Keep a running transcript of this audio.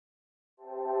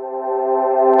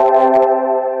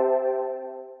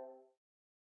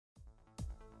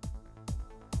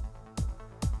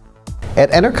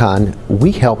At Enercon,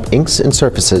 we help inks and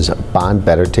surfaces bond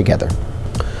better together.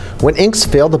 When inks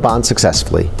fail to bond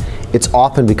successfully, it's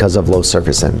often because of low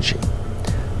surface energy.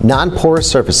 Non-porous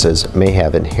surfaces may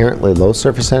have inherently low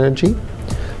surface energy,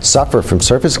 suffer from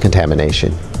surface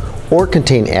contamination, or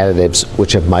contain additives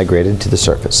which have migrated to the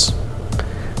surface.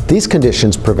 These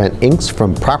conditions prevent inks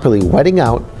from properly wetting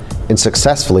out and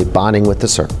successfully bonding with the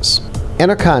surface.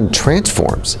 Enercon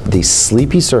transforms these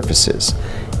sleepy surfaces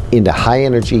into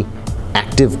high-energy,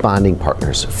 active bonding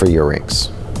partners for your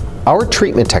inks. Our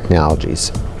treatment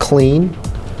technologies clean,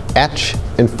 etch,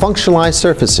 and functionalize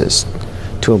surfaces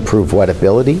to improve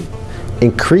wettability,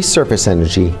 increase surface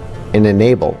energy, and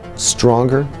enable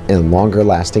stronger and longer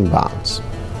lasting bonds.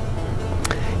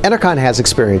 Enercon has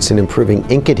experience in improving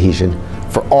ink adhesion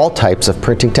for all types of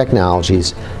printing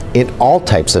technologies in all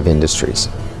types of industries,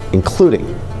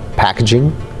 including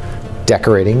packaging,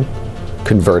 decorating,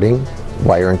 converting,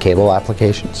 wire and cable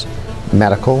applications,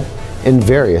 medical, and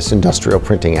various industrial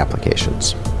printing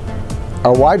applications.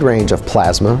 Our wide range of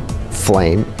plasma,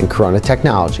 flame, and corona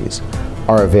technologies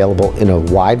are available in a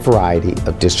wide variety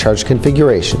of discharge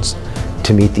configurations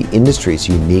to meet the industry's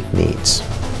unique needs.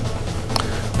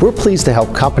 We're pleased to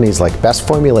help companies like Best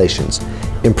Formulations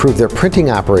improve their printing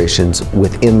operations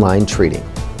with inline treating.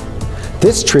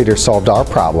 This treater solved our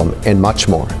problem and much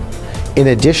more. In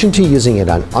addition to using it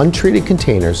on untreated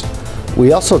containers,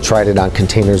 we also tried it on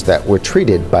containers that were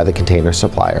treated by the container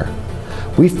supplier.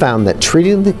 We found that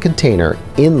treating the container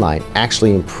inline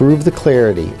actually improved the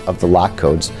clarity of the lock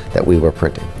codes that we were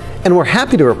printing. And we're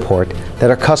happy to report that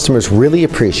our customers really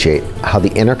appreciate how the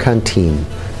Enercon team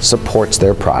supports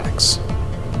their products.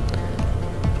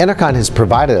 Enercon has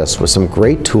provided us with some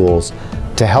great tools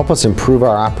to help us improve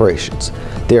our operations.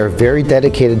 They are very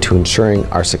dedicated to ensuring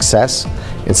our success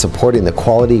and supporting the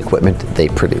quality equipment they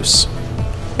produce.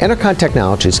 Enercon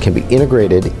technologies can be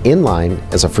integrated inline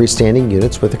as a freestanding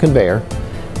units with a conveyor,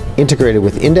 integrated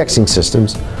with indexing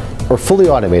systems, or fully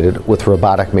automated with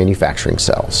robotic manufacturing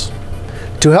cells.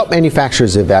 To help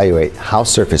manufacturers evaluate how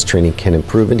surface treating can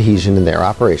improve adhesion in their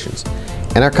operations,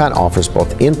 Enercon offers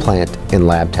both in-plant and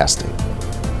lab testing.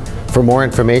 For more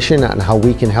information on how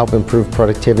we can help improve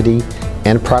productivity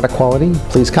and product quality,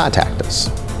 please contact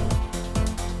us.